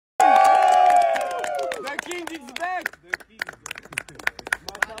king's back.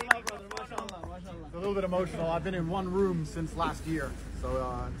 It's a little bit emotional. I've been in one room since last year, so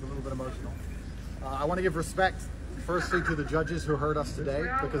it's a little bit emotional. I want to give respect, firstly, to the judges who heard us today,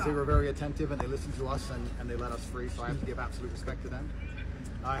 because they were very attentive and they listened to us and they let us free, so I have to give absolute respect to them.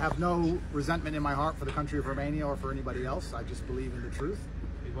 I have no resentment in my heart for the country of Romania or for anybody else. I just believe in the truth.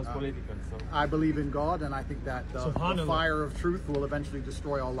 It was political, so... I believe in God, and I think that the fire of truth will eventually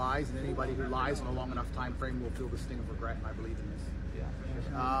destroy all lies, and anybody who lies in a long enough time frame will feel the sting of regret, and I believe in this.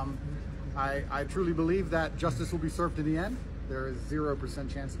 I truly believe that justice will be served in the end. There is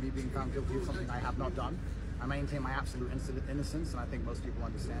 0% chance of me being found guilty of something I have not done. I maintain my absolute innocence, and I think most people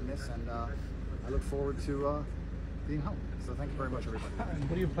understand this, and I look forward to being home. So thank you very much, everybody.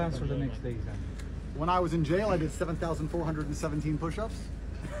 What are your plans for the next days then? When I was in jail, I did 7,417 push-ups.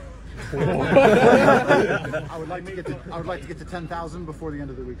 I would like to get to 10,000 before the end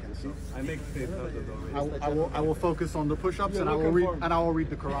of the weekend. See? I make 8,000 I will focus on the push-ups, and I will read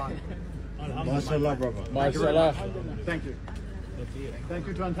the Quran. MashaAllah, brother. MashaAllah. Thank you. Thank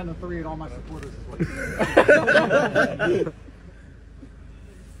you to Antenna 3 and all my supporters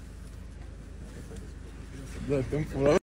as well.